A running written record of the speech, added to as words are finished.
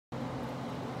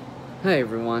Hi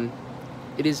everyone,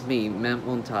 it is me, Matt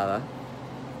Montada,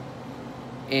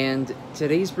 and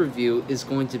today's review is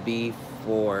going to be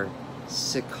for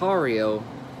Sicario,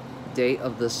 Day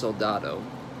of the Soldado.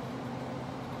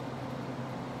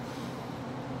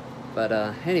 But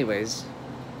anyways,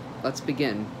 let's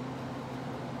begin.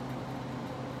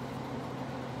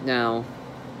 Now,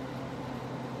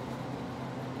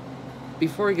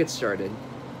 before I get started,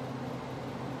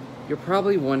 you're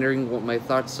probably wondering what my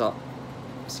thoughts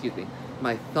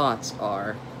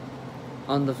are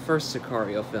on the first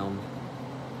Sicario film.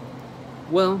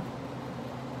 Well,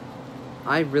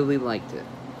 I really liked it.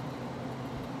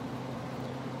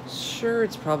 Sure,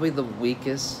 it's probably the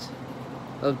weakest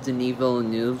of Denis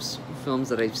Villeneuve's films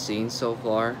that I've seen so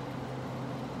far,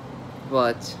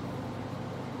 but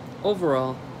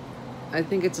overall, I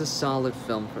think it's a solid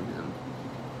film from him.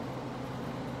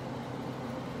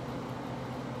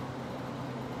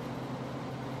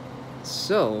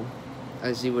 So,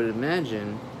 as you would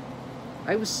imagine,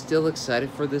 I was still excited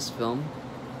for this film,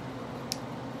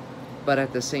 but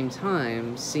at the same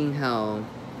time, seeing how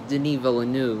Denis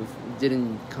Villeneuve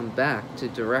didn't come back to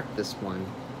direct this one,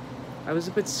 I was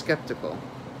a bit skeptical,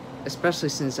 especially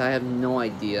since I have no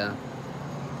idea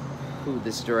who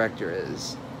this director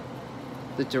is.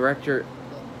 The director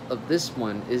of this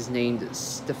one is named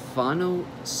Stefano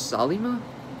Sollima?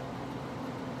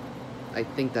 I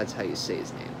think that's how you say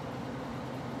his name.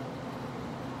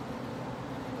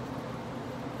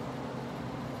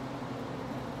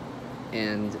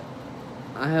 And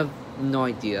I have no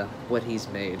idea what he's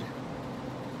made,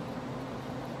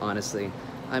 honestly.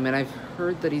 I mean, I've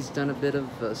heard that he's done a bit of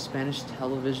Spanish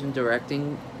television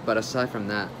directing, but aside from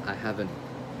that, I haven't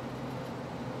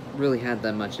really had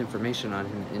that much information on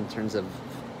him in terms of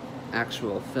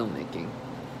actual filmmaking.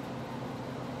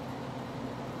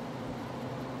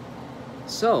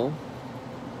 So,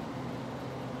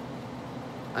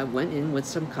 I went in with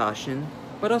some caution,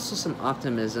 but also some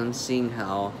optimism, seeing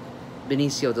how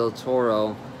Benicio del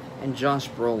Toro and Josh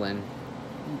Brolin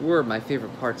were my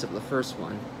favorite parts of the first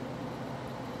one.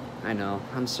 I know,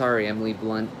 I'm sorry, Emily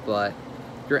Blunt, but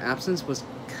your absence was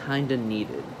kinda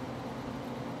needed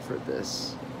for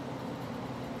this.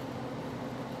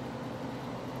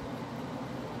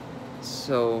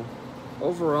 So,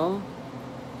 overall,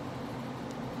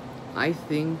 I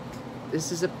think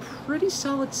this is a pretty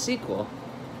solid sequel.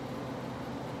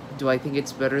 Do I think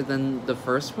it's better than the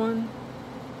first one?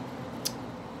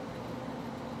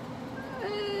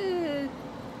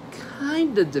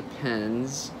 Kinda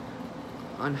depends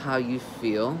on how you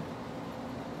feel.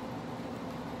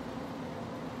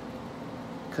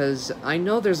 Because I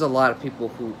know there's a lot of people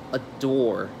who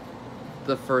adore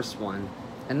the first one,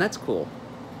 and that's cool.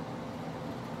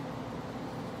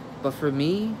 But for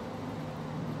me,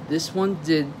 this one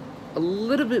did a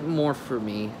little bit more for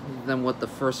me than what the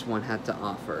first one had to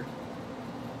offer.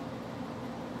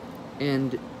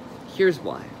 And here's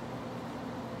why.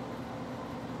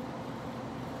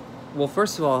 Well,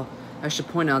 first of all, I should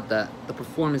point out that the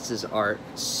performances are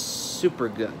super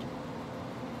good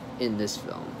in this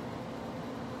film.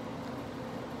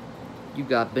 You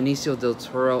got Benicio del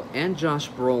Toro and Josh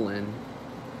Brolin,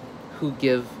 who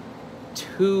give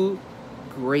two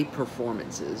great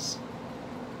performances.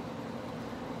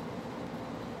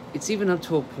 It's even up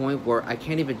to a point where I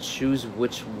can't even choose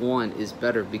which one is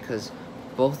better, because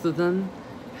both of them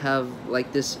have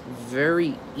like this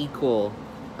very equal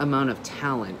amount of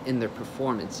talent in their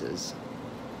performances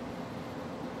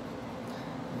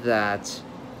that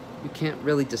you can't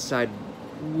really decide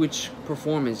which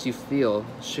performance you feel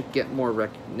should get more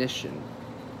recognition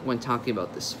when talking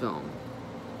about this film.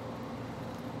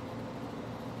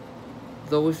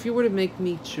 Though if you were to make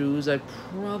me choose, I'd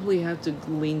probably have to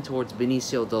lean towards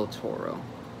Benicio del Toro,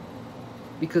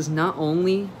 because not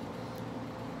only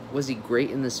was he great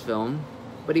in this film,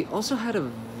 but he also had a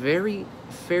very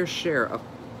fair share of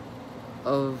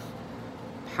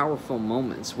powerful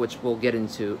moments, which we'll get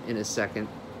into in a second.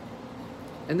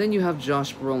 And then you have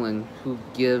Josh Brolin, who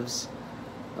gives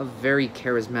a very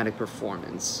charismatic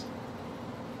performance.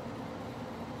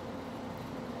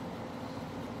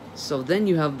 So then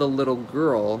you have the little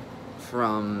girl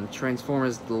from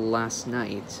Transformers: The Last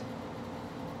Knight.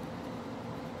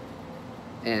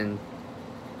 And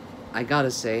I gotta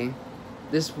say,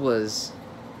 this was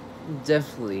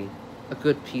definitely a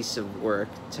good piece of work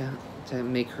to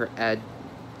make her add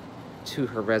to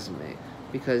her resume,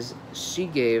 because she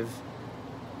gave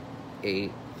a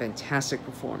fantastic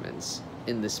performance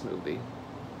in this movie.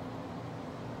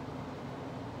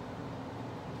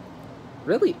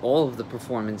 Really, all of the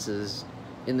performances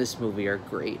in this movie are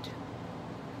great.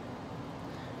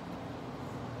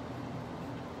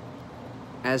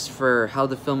 as for how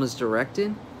the film is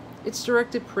directed, it's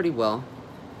directed pretty well.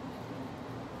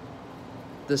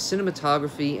 The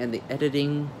cinematography and the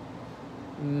editing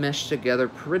mesh together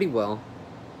pretty well.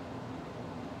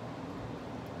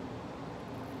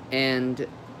 And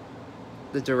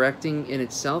the directing in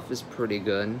itself is pretty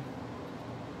good.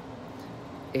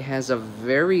 It has a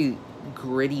very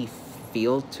gritty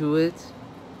feel to it.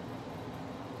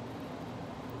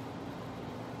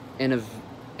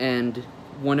 And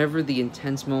whenever the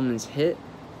intense moments hit,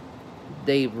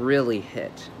 they really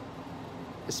hit.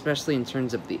 Especially in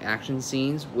terms of the action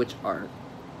scenes, which are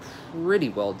pretty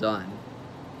well done.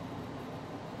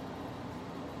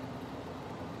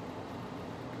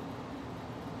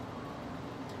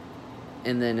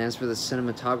 And then as for the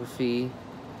cinematography,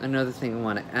 another thing I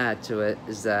want to add to it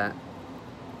is that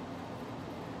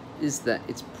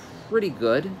it's pretty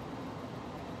good.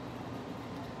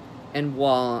 And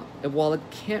while it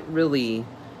can't really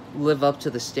live up to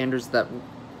the standards that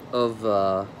of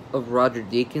Roger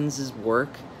Deakins' work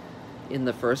in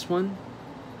the first one,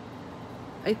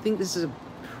 I think this is a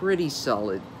pretty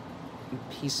solid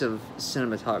piece of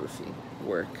cinematography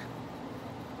work.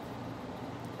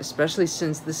 Especially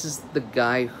since this is the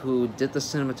guy who did the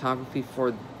cinematography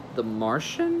for The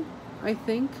Martian, I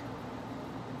think?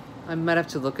 I might have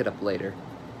to look it up later.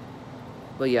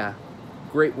 But yeah,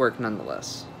 great work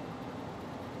nonetheless.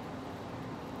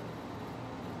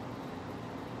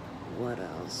 What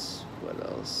else? What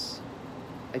else?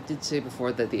 I did say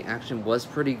before that the action was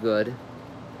pretty good.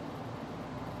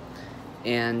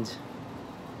 And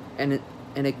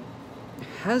it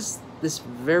has this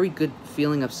very good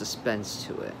feeling of suspense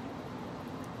to it.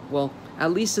 Well,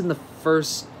 at least in the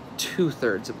first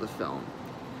 2/3 of the film.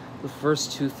 The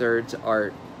first 2/3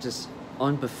 are just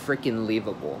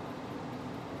unbefrickin-leavable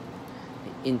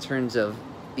in terms of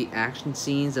the action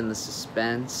scenes and the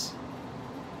suspense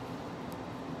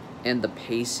and the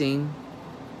pacing,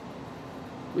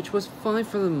 which was fine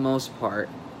for the most part.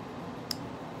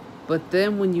 But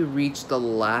then when you reach the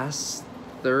last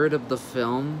third of the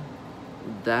film,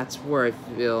 that's where I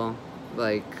feel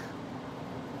like,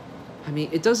 I mean,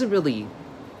 it doesn't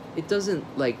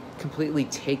like completely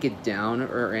take it down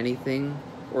or anything,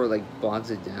 or like bogs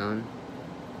it down,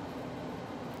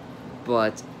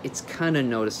 but it's kind of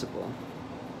noticeable,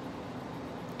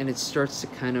 and it starts to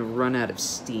kind of run out of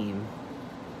steam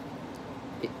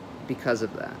because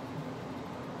of that.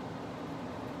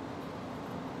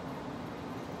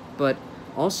 But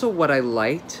also what I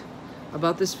liked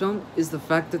about this film is the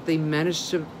fact that they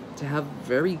managed to have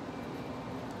very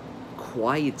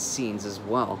quiet scenes as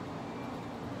well.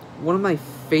 One of my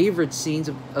favorite scenes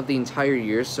of the entire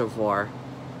year so far,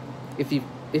 if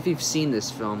you've seen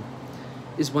this film,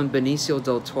 is when Benicio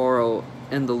del Toro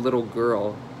and the little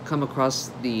girl come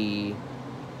across the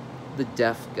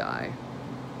deaf guy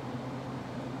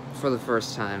for the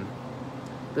first time.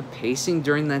 The pacing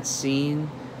during that scene,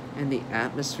 and the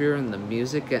atmosphere and the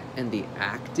music and the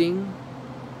acting,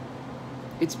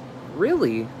 it's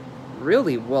really,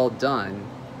 really well done.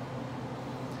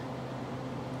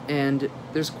 And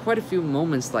there's quite a few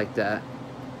moments like that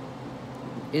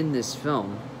in this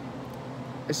film,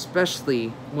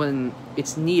 especially when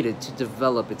it's needed to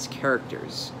develop its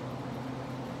characters.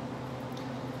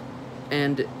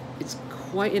 And it's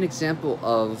quite an example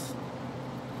of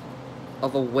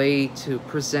a way to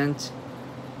present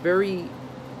very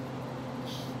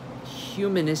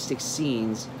humanistic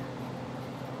scenes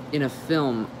in a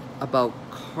film about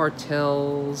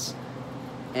cartels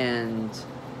and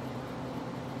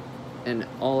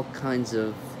all kinds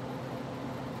of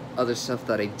other stuff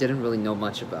that I didn't really know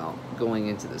much about going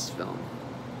into this film.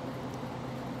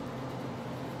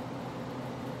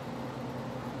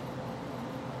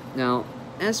 Now,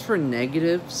 as for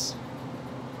negatives,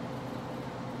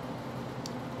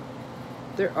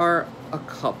 there are a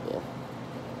couple.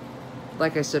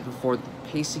 Like I said before, the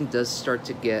pacing does start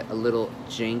to get a little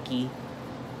janky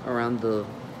around the,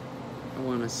 I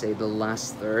want to say, the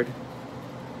last third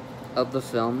of the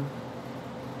film.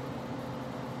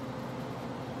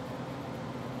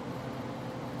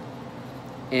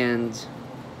 And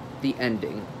the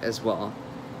ending as well.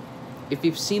 If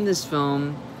you've seen this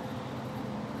film,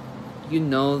 you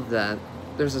know that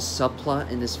there's a subplot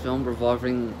in this film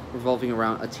revolving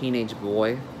around a teenage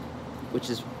boy, which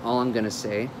is all I'm gonna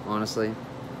say, honestly.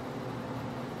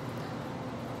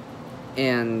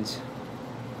 And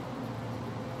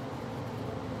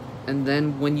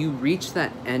then when you reach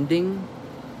that ending,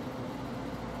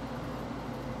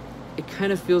 it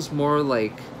kind of feels more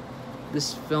like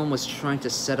this film was trying to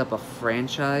set up a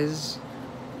franchise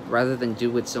rather than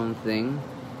do its own thing,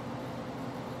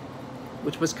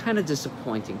 which was kind of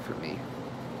disappointing for me.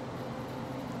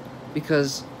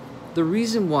 Because the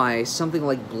reason why something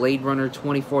like Blade Runner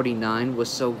 2049 was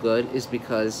so good is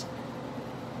because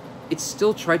it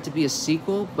still tried to be a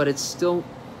sequel, but it still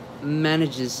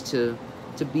manages to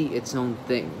be its own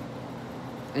thing.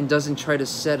 And doesn't try to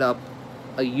set up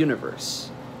a universe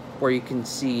where you can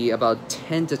see about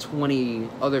 10 to 20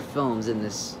 other films in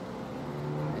this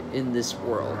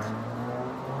world.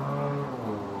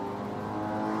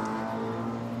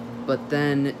 But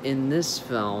then in this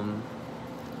film,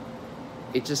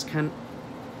 it just kind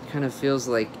of feels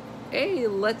like, hey,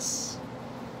 let's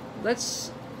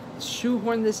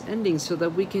shoehorn this ending so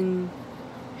that we can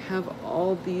have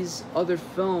all these other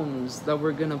films that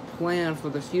we're gonna plan for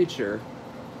the future.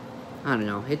 I don't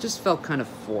know, it just felt kind of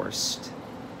forced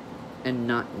and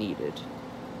not needed.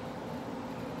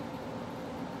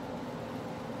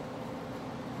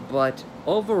 But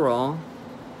overall,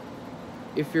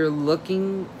 if you're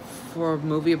looking for a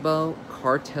movie about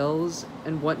cartels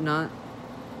and whatnot,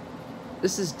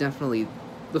 this is definitely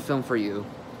the film for you.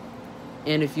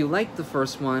 And if you like the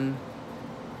first one,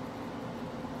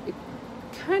 it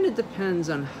kind of depends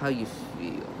on how you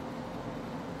feel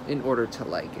in order to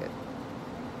like it.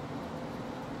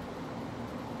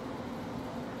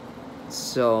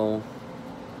 So,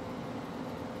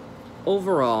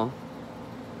 overall,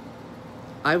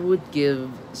 I would give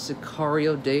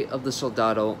Sicario Day of the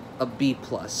Soldado a B+.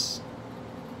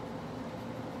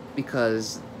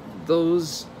 Because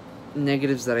those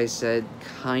negatives that I said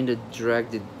kind of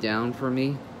dragged it down for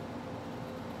me.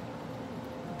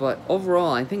 But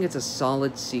overall, I think it's a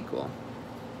solid sequel.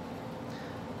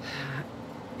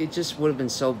 It just would have been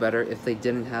so better if they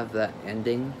didn't have that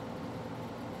ending.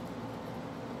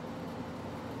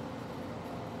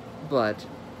 But,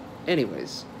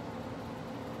 anyways,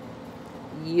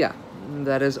 yeah,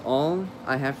 that is all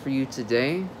I have for you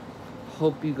today.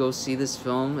 Hope you go see this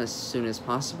film as soon as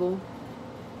possible.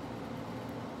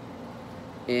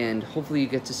 And hopefully you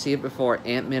get to see it before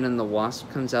Ant-Man and the Wasp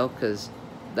comes out, because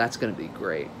that's going to be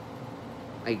great.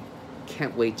 I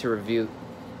can't wait to review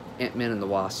Ant-Man and the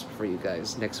Wasp for you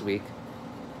guys next week.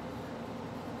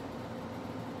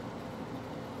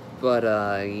 But,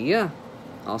 yeah,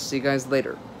 I'll see you guys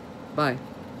later. Bye.